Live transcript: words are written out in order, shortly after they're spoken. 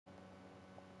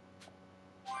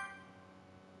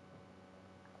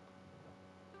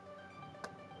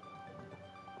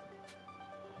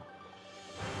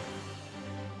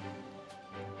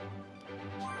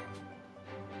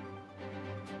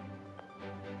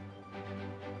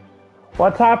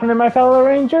What's happening, my fellow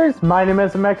Rangers? My name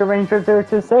is Mecha Ranger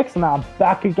 026 and I'm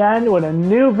back again with a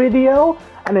new video.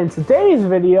 And in today's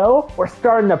video, we're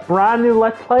starting a brand new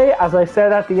Let's Play, as I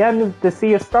said at the end of the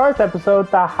Sea of Stars episode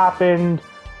that happened,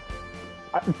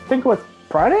 I think it was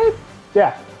Friday?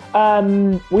 Yeah.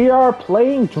 We are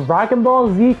playing Dragon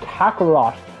Ball Z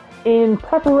Kakarot. In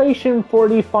preparation for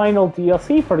the final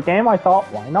DLC for the game, I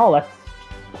thought, why not? Let's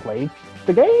play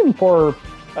the game for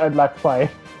a Let's Play.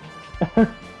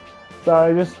 So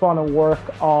I just want to work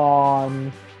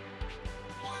on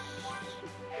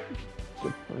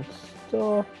different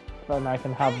stuff, then I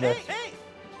can have this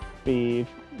be,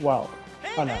 well,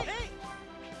 oh no.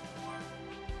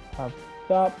 Have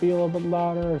that be a little bit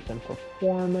louder, it's in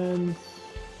performance.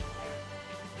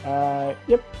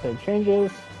 Yep, save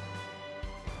changes.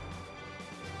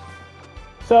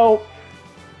 So,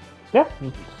 yeah,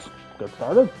 let's get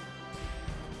started.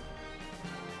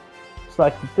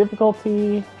 Select the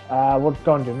difficulty, we're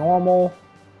going to normal,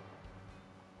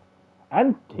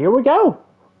 and here we go!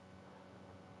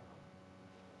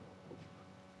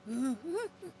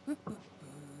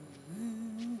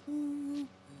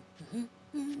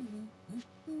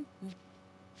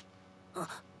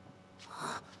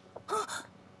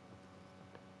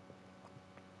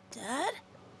 Dad?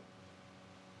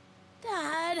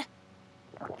 Dad?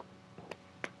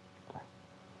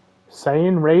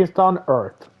 Saiyan raised on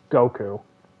Earth. Goku.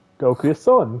 Goku's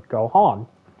son, Gohan.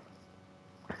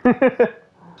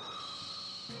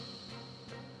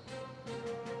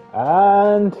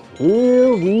 And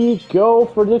here we go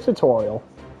for the tutorial.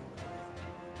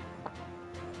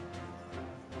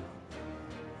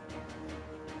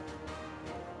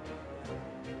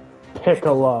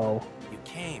 Piccolo. You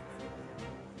came.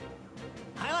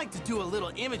 I like to do a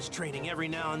little image training every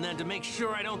now and then to make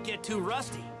sure I don't get too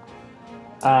rusty.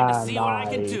 Time to see what I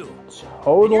can do.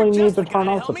 Totally need to turn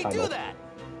on subtitles.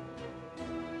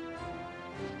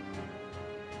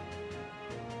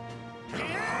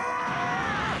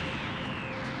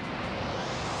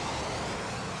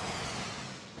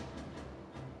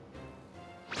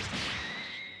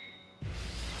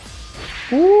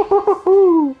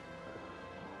 Woohoo!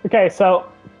 Okay, so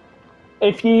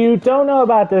if you don't know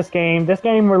about this game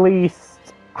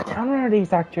released, I don't remember the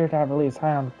exact year that released.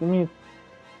 Hang on, give me a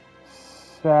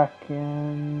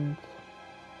second.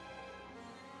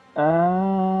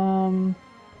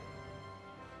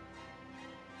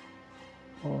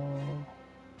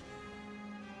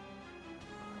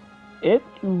 It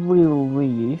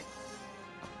released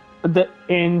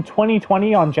in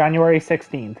 2020 on January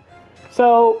 16th.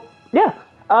 So, yeah.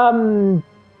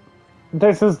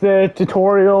 This is the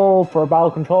tutorial for battle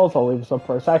controls. I'll leave this up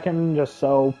for a second, just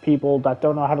so people that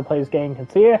don't know how to play this game can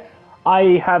see it.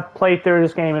 I have played through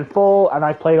this game in full, and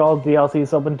I've played all the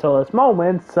DLCs up until this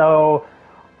moment, so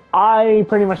I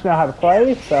pretty much know how to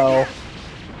play, so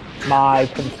my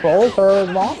controls are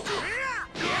wrong.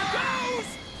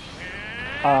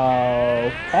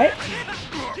 Okay.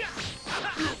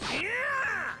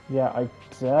 Yeah, I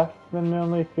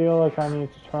definitely feel like I need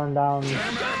to turn down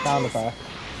sound effects.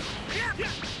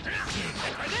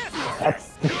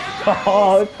 That's,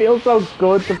 oh, it feels so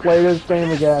good to play this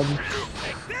game again.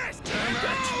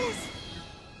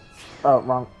 Oh,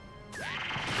 wrong.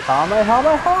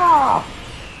 Kamehameha!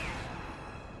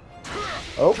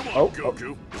 Oh, Come on, oh,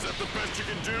 Goku. Is that the best you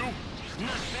can do?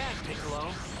 Not bad,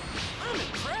 Piccolo. I'm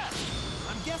impressed.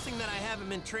 I'm guessing that I haven't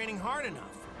been training hard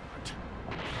enough.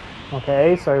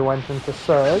 Okay, so he went into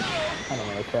Surge. I don't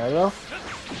really care though.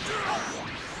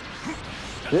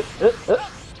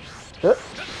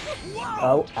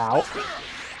 Oh, ow.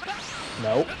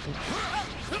 No.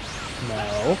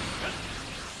 No.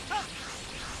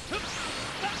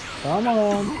 Come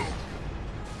on.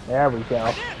 There we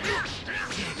go.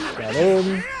 Get in.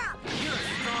 You're as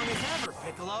strong as ever,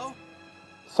 Piccolo.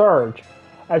 Surge.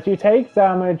 As you take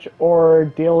damage or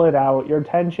deal it out, your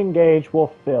tension gauge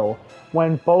will fill.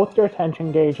 When both your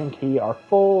tension gauge and ki are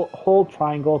full, hold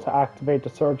triangle to activate the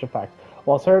surge effect.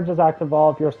 While surge is active,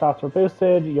 all of your stats are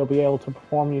boosted. You'll be able to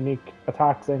perform unique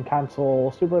attacks and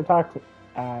cancel super attacks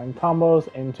and combos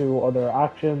into other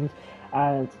actions,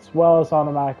 and as well as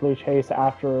automatically chase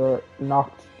after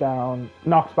knocked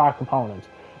back opponents.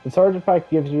 The surge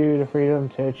effect gives you the freedom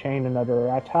to chain another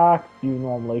attack you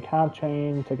normally can't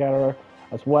chain together,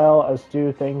 as well as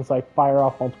do things like fire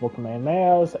off multiple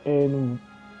Kamehamehas in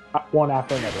one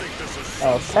after another.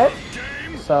 Okay,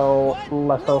 so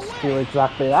let us do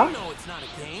exactly that. No, it's not a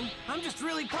game. I'm just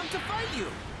really pumped to fight you.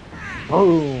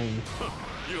 Boom.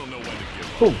 You don't know when to give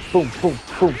up. Boom, boom, boom,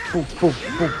 boom, boom, boom,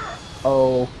 boom.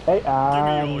 Okay,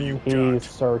 and he's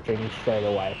searching straight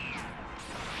away.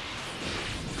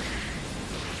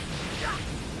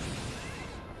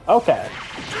 Okay.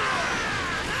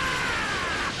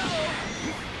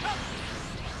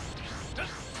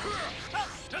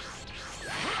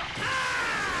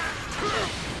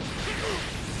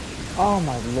 Oh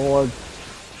my lord.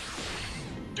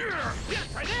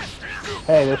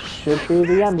 Hey, this should be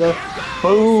the ender.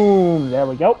 Boom! There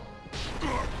we go.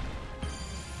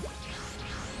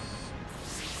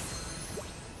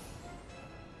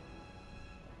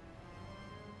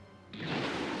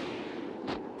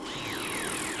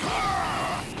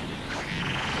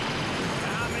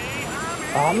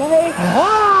 Hame!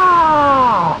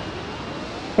 Ah!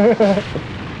 Okay.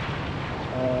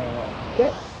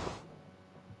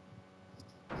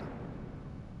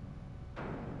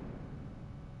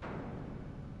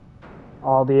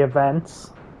 All the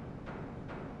events.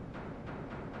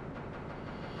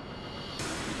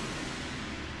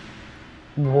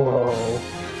 Whoa.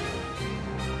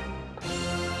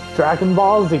 Dragon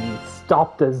Ball Z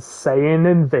stopped the Saiyan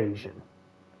invasion.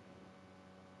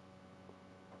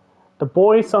 The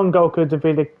boy Son Goku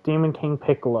defeated Demon King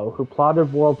Piccolo, who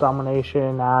plotted world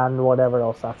domination and whatever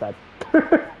else that said.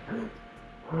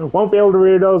 Won't be able to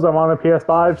read those, I'm on a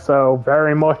PS5, so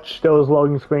very much those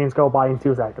loading screens go by in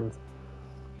 2 seconds.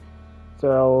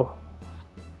 So,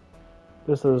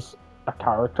 this is a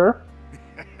character.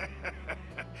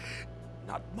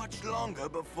 Not much longer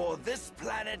before this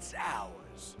planet's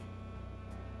ours.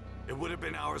 It would have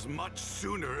been ours much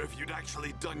sooner if you'd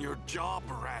actually done your job,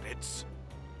 Raditz.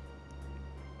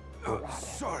 Oh,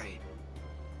 sorry.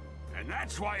 And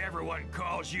that's why everyone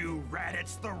calls you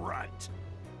Raditz the Runt.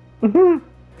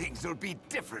 Things will be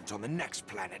different on the next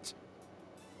planet.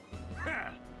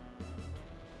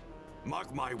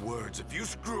 Mark my words, if you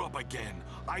screw up again,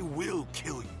 I will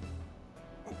kill you.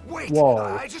 Wait, Whoa.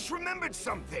 I just remembered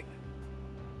something.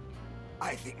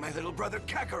 I think my little brother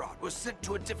Kakarot was sent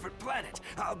to a different planet.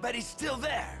 I'll bet he's still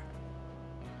there.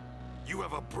 You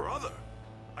have a brother?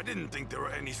 I didn't think there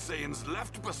were any Saiyans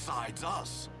left besides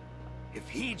us. If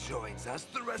he joins us,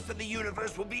 the rest of the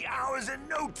universe will be ours in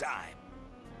no time.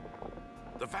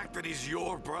 The fact that he's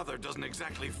your brother doesn't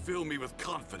exactly fill me with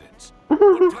confidence.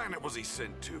 What planet was he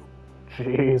sent to?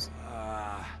 Jeez.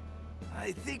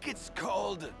 I think it's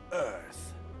called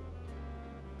Earth.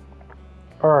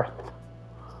 Earth.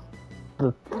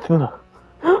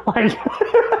 Like...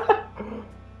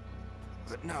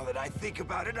 But now that I think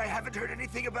about it, I haven't heard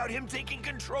anything about him taking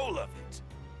control of it.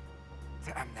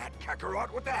 Damn that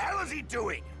Kakarot, what the hell is he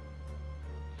doing?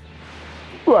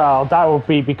 Well, that would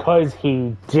be because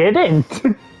he didn't.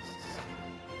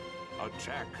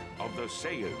 Attack of the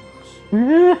Saiyans.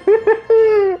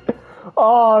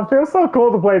 Oh, it feels so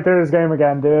cool to play through this game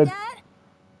again, dude. Dad?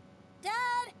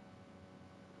 Dad?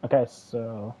 Okay,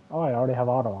 so... Oh, I already have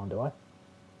auto on, do I?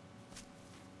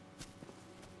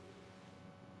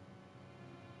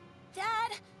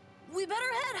 Dad? We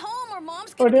better head home or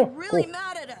Mom's Oh, gonna yeah, be really cool.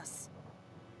 mad at us.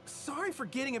 Sorry for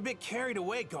getting a bit carried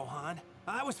away, Gohan.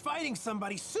 I was fighting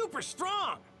somebody super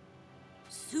strong.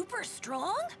 Super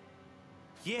strong?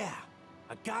 Yeah,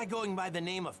 a guy going by the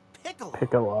name of Piccolo.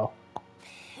 Piccolo.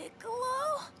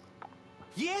 Piccolo?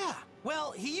 Yeah,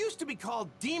 well, he used to be called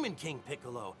Demon King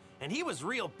Piccolo, and he was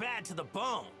real bad to the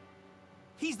bone.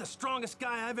 He's the strongest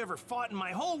guy I've ever fought in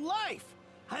my whole life.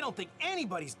 I don't think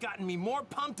anybody's gotten me more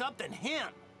pumped up than him.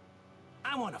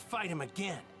 I want to fight him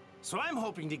again, so I'm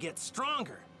hoping to get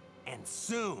stronger, and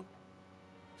soon.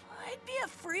 I'd be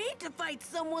afraid to fight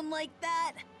someone like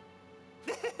that.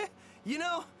 You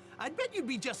know, I'd bet you'd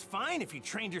be just fine if you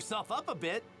trained yourself up a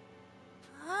bit.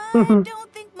 I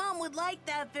don't think Mom would like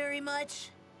that very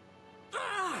much.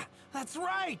 Ah, that's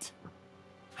right.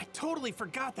 I totally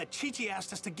forgot that Chi-Chi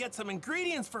asked us to get some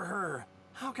ingredients for her.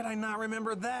 How could I not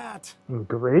remember that?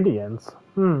 Ingredients?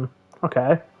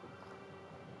 Okay.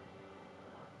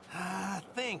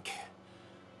 Think.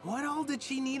 What all did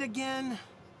she need again?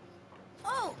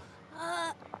 Oh,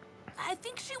 I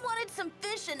think she wanted some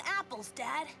fish and apples,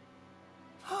 Dad.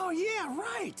 Oh, yeah,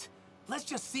 right. Let's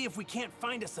just see if we can't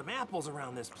find us some apples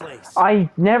around this place. I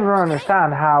never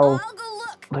understand how... I'll go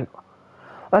look. Like,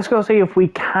 let's go see if we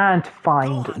can't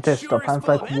find Gohan this sure stuff. is And it's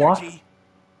full like, of what? energy.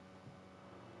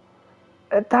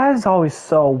 That is always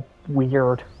so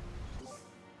weird.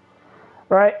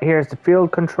 Right, here's the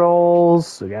field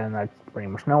controls. Again, I pretty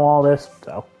much know all this,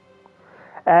 so...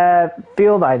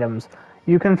 field items.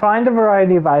 You can find a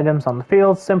variety of items on the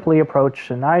field. Simply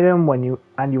approach an item and you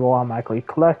will automatically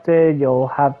collect it. You'll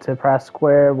have to press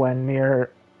square when near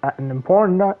an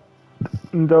important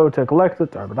though to collect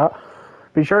it. Sorry about that.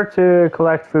 Be sure to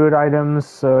collect food items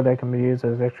so they can be used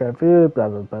as extra food. Blah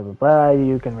blah blah blah blah.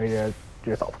 You can read it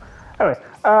yourself. Anyway,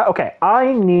 okay.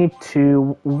 I need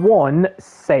to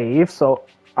save. So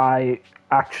I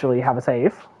actually have a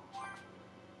save.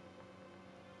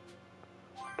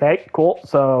 Okay, cool.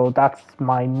 So that's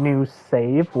my new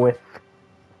save with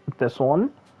this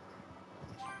one.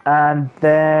 And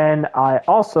then I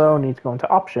also need to go into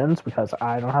options because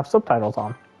I don't have subtitles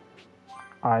on.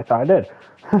 I thought I did.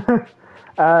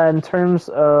 In terms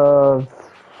of...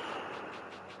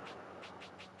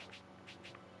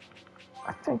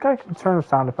 I think I can turn the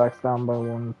sound effects down by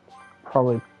one.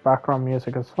 Probably background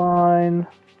music is fine.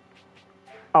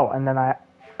 Oh, and then I...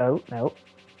 Oh, no.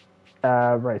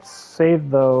 Right, save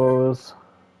those.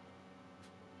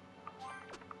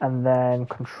 And then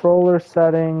controller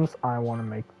settings, I want to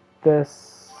make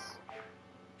this.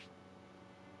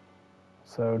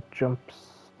 So jump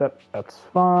step, that's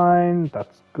fine,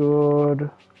 that's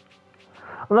good.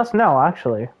 Unless, no,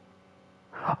 actually.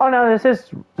 Oh, no, this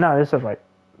is right.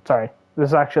 Sorry,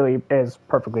 this actually is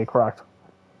perfectly correct.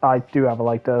 I do have it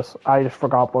like this. I just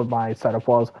forgot what my setup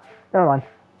was. Never mind.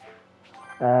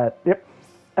 Yep.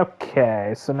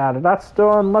 Okay, so now that that's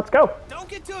done, let's go. Don't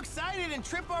get too excited and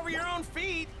trip over your own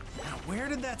feet. Now, where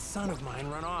did that son of mine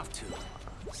run off to?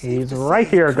 He's right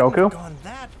here, Goku. Gone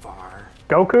that far.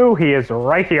 Goku, he is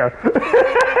right here.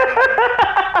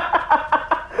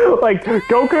 Like,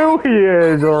 Goku, he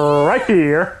is right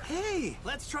here. Hey,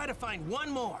 let's try to find one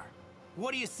more.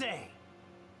 What do you say?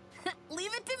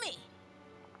 Leave it to me.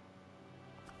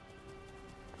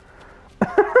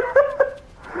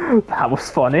 That was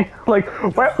funny. Like,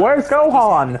 where's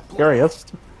Gohan? Here he is.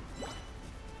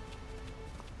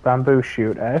 Bamboo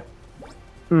shoot, eh?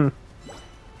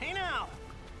 Hey now,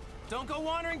 don't go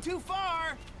wandering too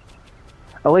far.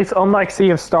 At least, unlike Sea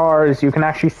of Stars, you can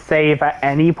actually save at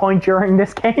any point during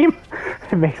this game.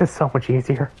 It makes it so much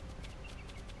easier.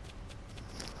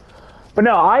 But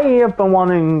no, I have been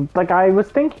wanting... Like, I was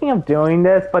thinking of doing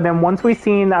this, but then once we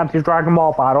seen at the Dragon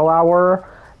Ball Battle Hour...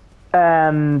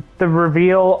 the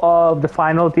reveal of the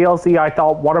final DLC, I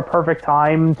thought, what a perfect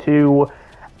time to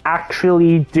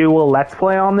actually do a Let's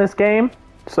Play on this game.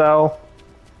 So,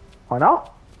 why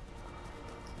not?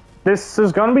 This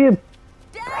is going to be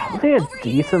probably a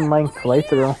decent length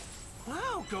playthrough.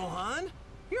 Wow, Gohan,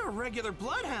 you're a regular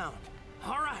bloodhound.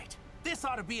 All right, this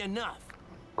ought to be enough.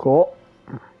 Cool.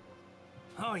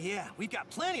 Oh yeah, we've got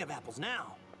plenty of apples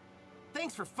now.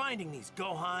 Thanks for finding these,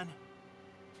 Gohan.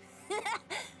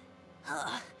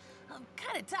 I'm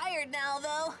kind of tired now,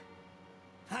 though.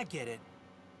 I get it.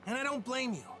 And I don't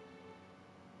blame you.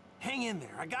 Hang in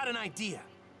there, I got an idea.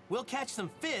 We'll catch some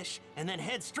fish and then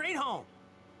head straight home.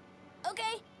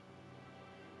 Okay.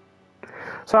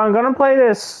 So I'm going to play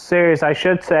this series, I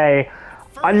should say.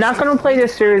 I'm not going to play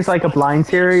this series like a blind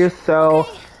series, so...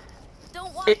 Okay.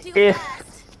 Don't walk too If... fast.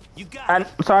 You got And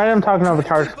it. sorry I'm talking over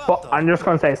charge, but I'm just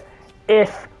going to say this.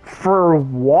 If, for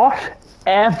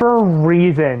whatever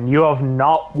reason, you have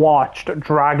not watched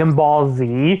Dragon Ball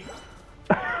Z,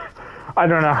 I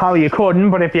don't know how you couldn't,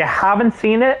 but if you haven't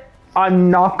seen it, I'm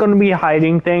not going to be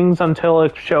hiding things until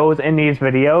it shows in these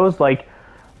videos. Like,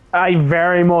 I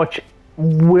very much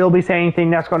will be saying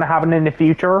things that's going to happen in the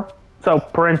future. So,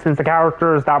 for instance, the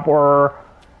characters that were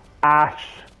at,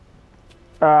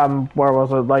 where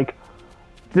was it, like,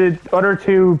 the other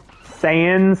two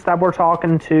Saiyans that were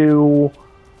talking to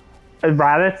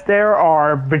Raditz there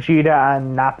are Vegeta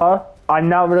and Nappa. I'm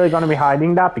not really going to be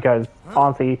hiding that because,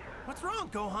 honestly, What's wrong,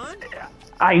 Gohan?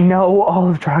 I know all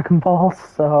of Dragon Ball,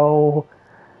 so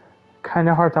kind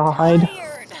of hard to hide.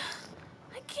 Tired.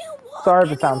 I can't walk Sorry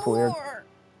if it sounds weird. anymore.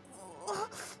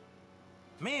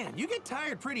 Man, you get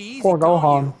tired pretty easy, Poor don't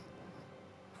Gohan.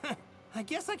 you? I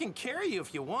guess I can carry you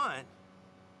if you want.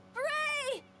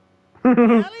 Hooray!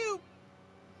 Alley-oop.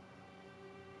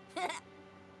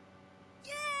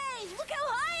 Yay! Look how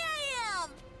high I am!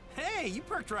 Hey, you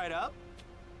perked right up.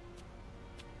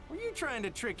 Were you trying to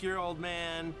trick your old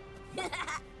man?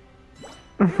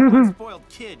 You're one spoiled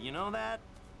kid, you know that?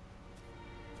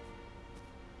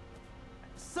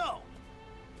 So,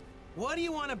 what do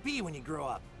you want to be when you grow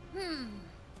up?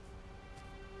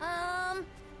 I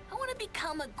want to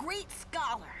become a great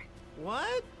scholar.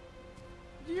 What?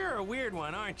 You're a weird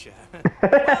one, aren't you?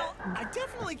 Well, I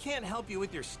definitely can't help you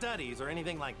with your studies or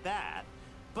anything like that.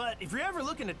 But if you're ever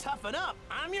looking to toughen up,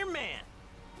 I'm your man.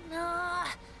 Nah,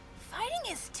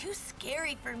 fighting is too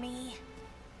scary for me.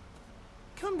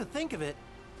 Come to think of it,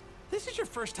 this is your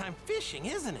first time fishing,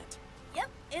 isn't it? Yep,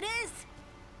 it is.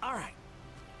 All right.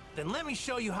 Then let me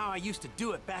show you how I used to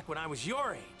do it back when I was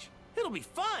your age. It'll be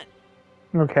fun.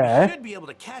 You Okay. should be able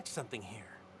to catch something here.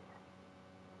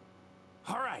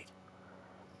 All right.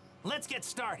 Let's get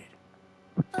started.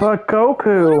 But What are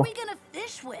Goku. we gonna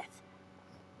fish with?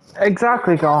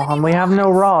 Exactly, Gohan. We have no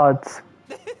rods.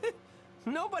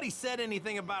 Nobody said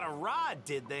anything about a rod,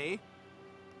 did they?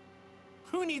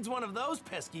 Who needs one of those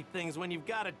pesky things when you've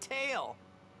got a tail?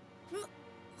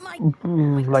 My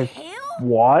Like, tail?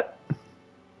 what?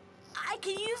 I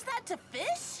can use that to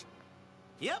fish?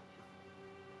 Yep.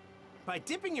 By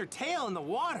dipping your tail in the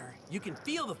water, you can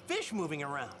feel the fish moving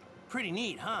around. Pretty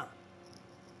neat, huh?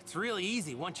 It's really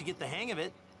easy once you get the hang of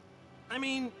it. I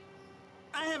mean,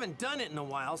 I haven't done it in a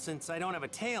while since I don't have a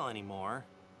tail anymore.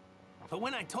 But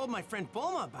when I told my friend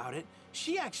Bulma about it,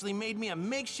 she actually made me a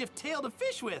makeshift tail to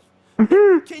fish with.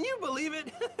 Can you believe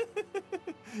it?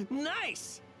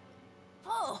 Nice!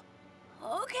 Oh,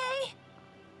 okay.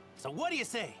 So what do you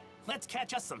say? Let's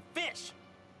catch us some fish.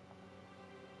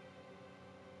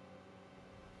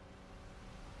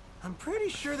 I'm pretty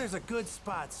sure there's a good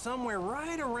spot somewhere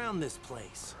right around this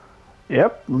place.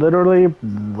 Yep, literally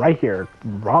right here.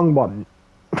 Wrong button.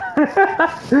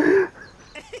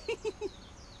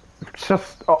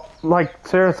 Just, oh, like,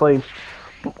 seriously,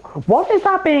 what is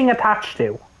that being attached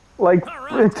to? Like,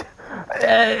 Right.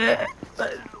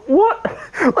 what?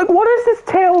 Like, what is this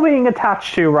tail being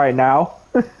attached to right now?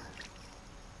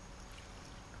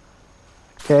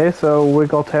 Okay, so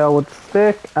wiggle tail with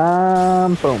stick,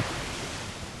 boom.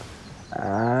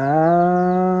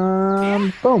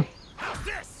 Boom. How's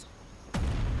this?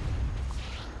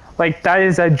 Like, that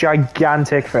is a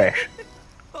gigantic fish.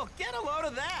 Oh, get a load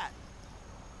of that.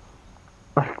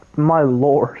 Like, my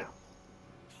lord.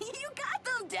 You got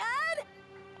them, Dad?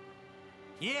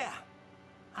 Yeah.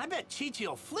 I bet Chi-Chi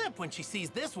will flip when she sees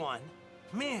this one.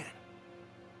 Man,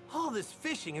 all this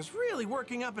fishing is really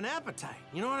working up an appetite.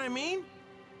 You know what I mean?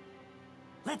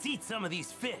 Let's eat some of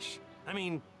these fish. I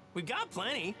mean, we've got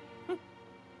plenty.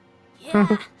 Yeah.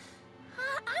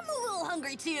 I'm a little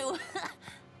hungry, too.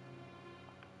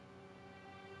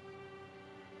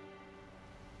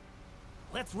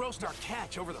 Let's roast our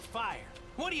catch over the fire.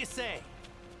 What do you say?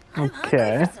 I'm hungry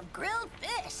Okay. for some grilled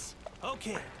fish.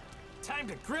 Okay, time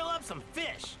to grill up some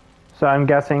fish. So I'm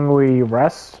guessing we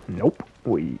rest? Nope.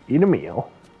 We eat a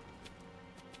meal.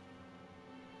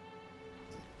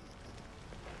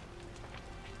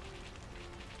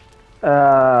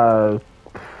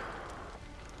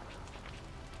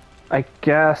 I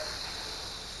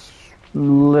guess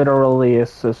literally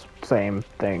it's the same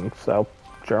thing, so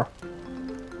sure.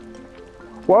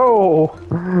 Whoa!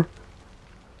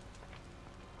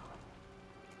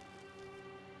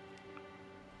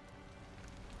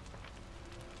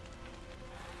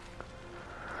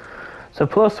 So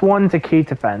 +1 to key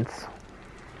defense.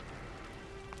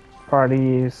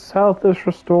 Party's health is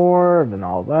restored and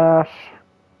all that.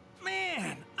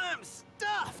 Man, I'm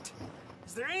stuffed.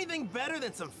 Is there anything better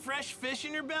than some fresh fish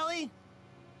in your belly?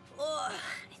 Ugh,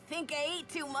 I think I ate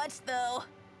too much, though.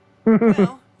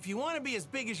 Well, if you want to be as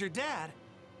big as your dad,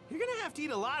 you're gonna have to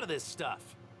eat a lot of this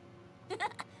stuff.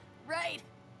 Right.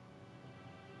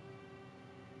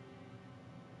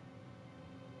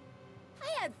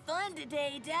 I had fun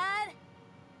today, Dad.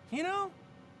 You know,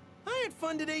 I had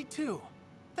fun today too.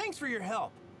 Thanks for your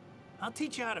help. I'll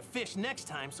teach you how to fish next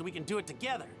time so we can do it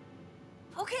together.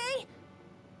 Okay.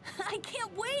 I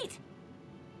can't wait.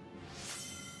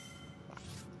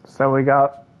 So we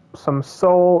got some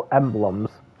soul emblems.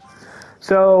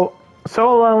 So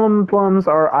soul emblems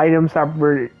are items that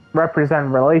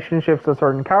represent relationships to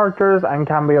certain characters and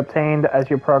can be obtained as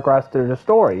you progress through the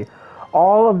story.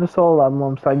 All of the soul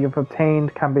emblems that you've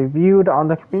obtained can be viewed on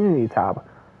the community tab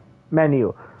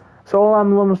menu. Soul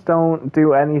emblems don't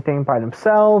do anything by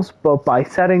themselves, but by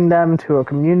setting them to a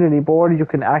community board, you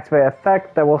can activate an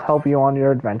effect that will help you on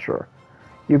your adventure.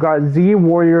 You got Z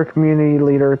Warrior Community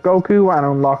Leader Goku and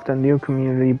unlocked a new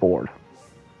community board.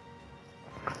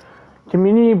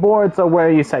 Community boards are where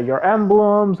you set your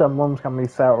emblems. Emblems can be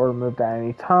set or removed at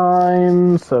any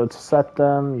time, so to set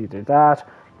them, you do that.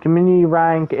 Community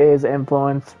rank is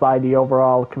influenced by the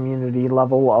overall community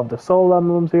level of the soul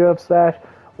emblems you have set.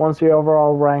 Once the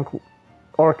overall rank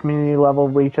or community level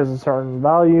reaches a certain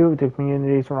value, the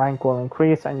community's rank will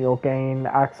increase and you'll gain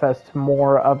access to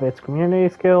more of its community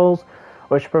skills,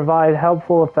 which provide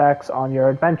helpful effects on your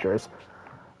adventures.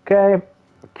 Okay,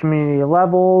 community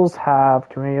levels that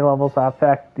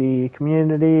affect the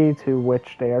community to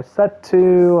which they are set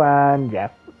to, and yeah,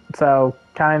 so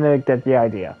kind of get the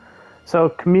idea. So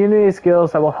community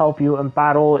skills that will help you in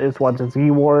battle is what the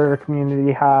Z Warrior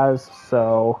community has.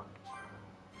 So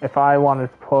if I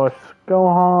wanted to push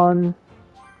Gohan,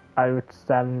 I would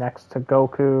stand next to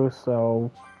Goku, so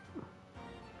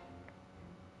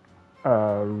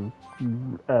I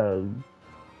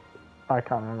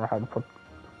can't remember how to put.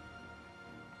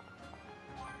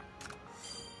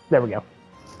 There we go.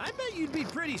 I bet you'd be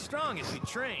pretty strong if you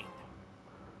trained.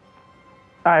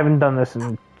 I haven't done this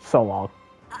in so long.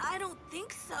 I don't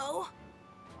think so.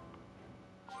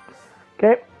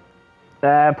 Okay.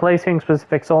 Placing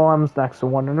specific soul emblems next to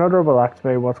one another will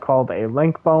activate what's called a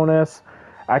link bonus.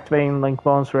 Activating link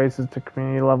bonus raises the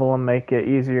community level and make it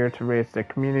easier to raise the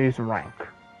community's rank.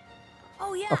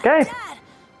 Oh yeah, Okay. Dad.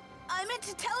 I meant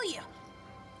to tell you.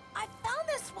 I found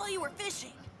this while you were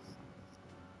fishing.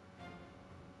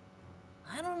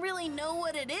 I don't really know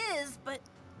what it is, but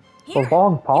here, A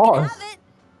long you can pause. have it.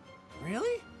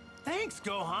 Really? Thanks,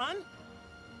 Gohan.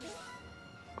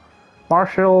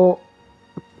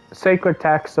 Sacred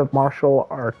text of martial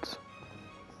arts.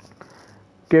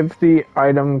 Give the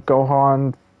item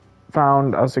Gohan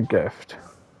found as a gift.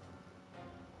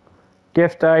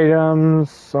 Gift items,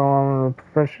 so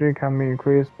proficiency can be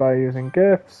increased by using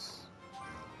gifts.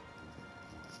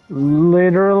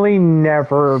 Literally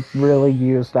never really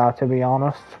used that, to be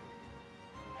honest.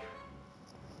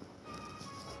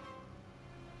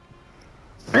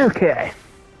 Okay.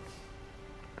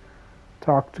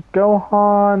 Talk to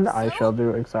Gohan. I shall do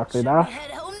exactly Should we that.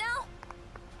 head home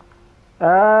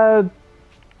now?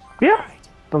 Yeah.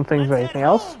 Don't think there's anything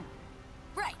else.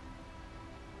 Right.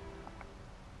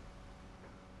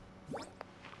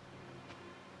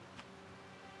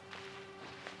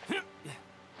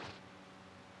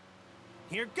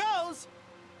 Here goes.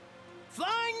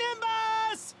 Flying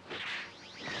Nimbus!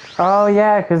 Oh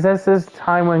yeah, because this is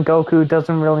time when Goku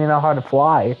doesn't really know how to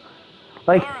fly.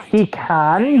 Like, All right. he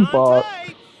can, Hang on but...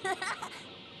 tight.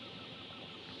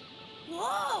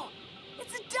 Whoa!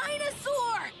 It's a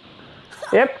dinosaur!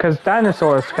 Yep, because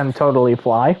dinosaurs can totally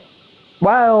fly.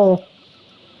 Well...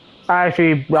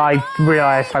 Actually, I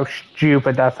realized how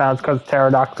stupid that sounds because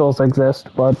pterodactyls exist,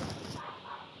 but...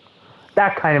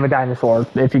 That kind of a dinosaur,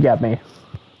 if you get me.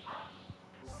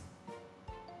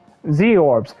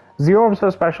 Z-Orbs. Z-Orbs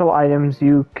are special items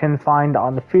you can find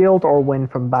on the field or win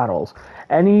from battles.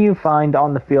 Any you find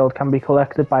on the field can be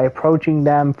collected by approaching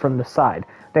them from the side.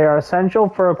 They are essential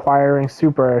for acquiring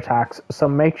super attacks, so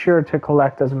make sure to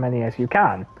collect as many as you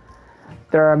can.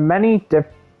 There are many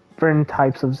different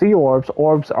types of Z-Orbs.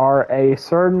 Orbs of a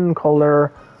certain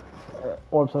color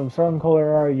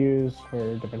are used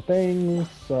for different things,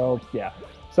 so yeah.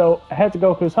 So, head to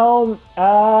Goku's home.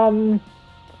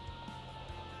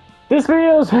 This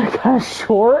video is kind of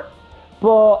short,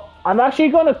 but I'm actually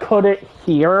going to cut it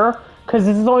here, because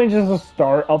this is only just the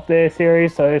start of the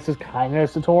series, so this is kind of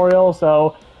a tutorial,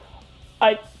 so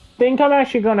I think I'm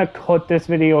actually going to cut this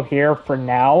video here for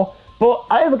now. But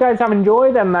I hope you guys have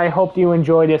enjoyed, and I hope you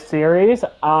enjoy this series.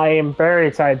 I am very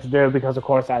excited to do it, because of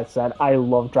course, as I said, I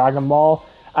love Dragon Ball,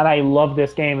 and I love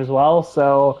this game as well,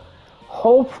 so...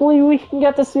 Hopefully we can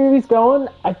get the series going.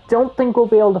 I don't think we'll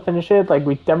be able to finish it. Like,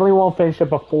 we definitely won't finish it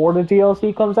before the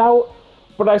DLC comes out.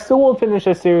 But I still will finish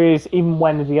the series even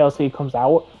when the DLC comes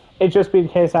out. It's just be the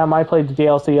case that I might play the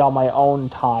DLC on my own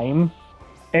time.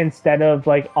 Instead of,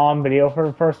 like, on video for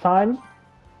the first time.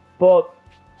 But,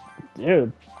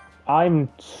 dude, I'm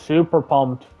super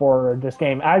pumped for this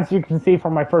game. As you can see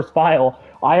from my first file,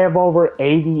 I have over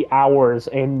 80 hours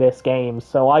in this game.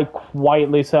 So I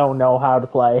quietly so know how to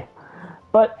play.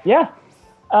 But, yeah,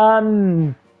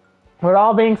 with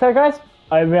all being said, guys,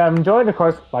 if you have enjoyed, of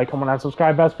course, like, comment, and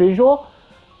subscribe as per usual.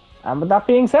 And with that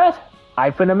being said,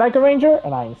 I've been a Mega Ranger,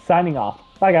 and I'm signing off.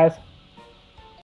 Bye, guys.